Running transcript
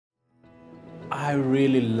I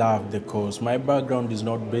really love the course. My background is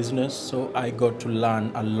not business, so I got to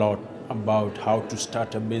learn a lot about how to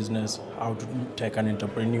start a business, how to take an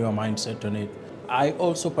entrepreneur mindset on it. I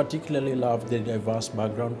also particularly love the diverse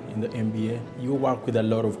background in the MBA. You work with a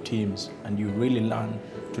lot of teams and you really learn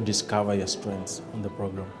to discover your strengths on the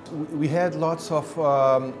program. We had lots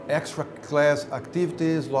of extra class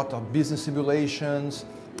activities, lots of business simulations.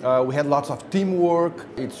 We had lots of teamwork.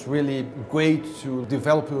 It's really great to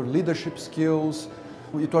develop your leadership skills.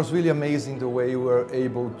 It was really amazing the way we were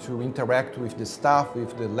able to interact with the staff,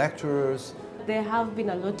 with the lecturers. There have been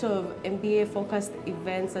a lot of MBA-focused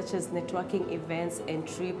events such as networking events and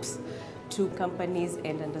trips to companies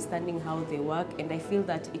and understanding how they work, and I feel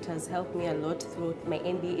that it has helped me a lot through my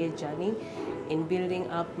MBA journey in building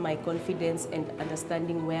up my confidence and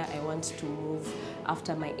understanding where I want to move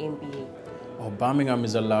after my MBA. Oh, Birmingham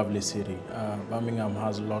is a lovely city. Birmingham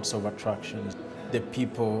has lots of attractions. The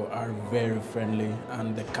people are very friendly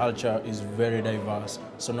and the culture is very diverse.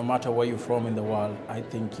 So no matter where you're from in the world, I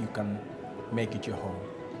think you can make it your home.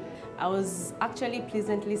 I was actually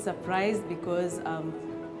pleasantly surprised because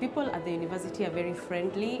people at the university are very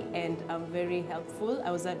friendly and very helpful.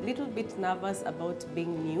 I was a little bit nervous about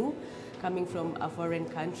being new, coming from a foreign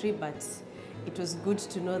country, but it was good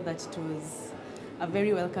to know that it was a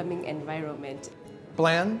very welcoming environment.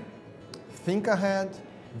 Plan, think ahead,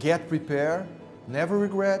 get prepared, never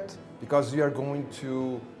regret, because you are going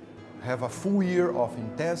to have a full year of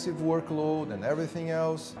intensive workload and everything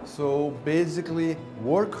else. So basically,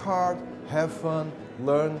 work hard, have fun,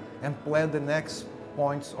 learn, and plan the next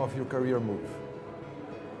points of your career move.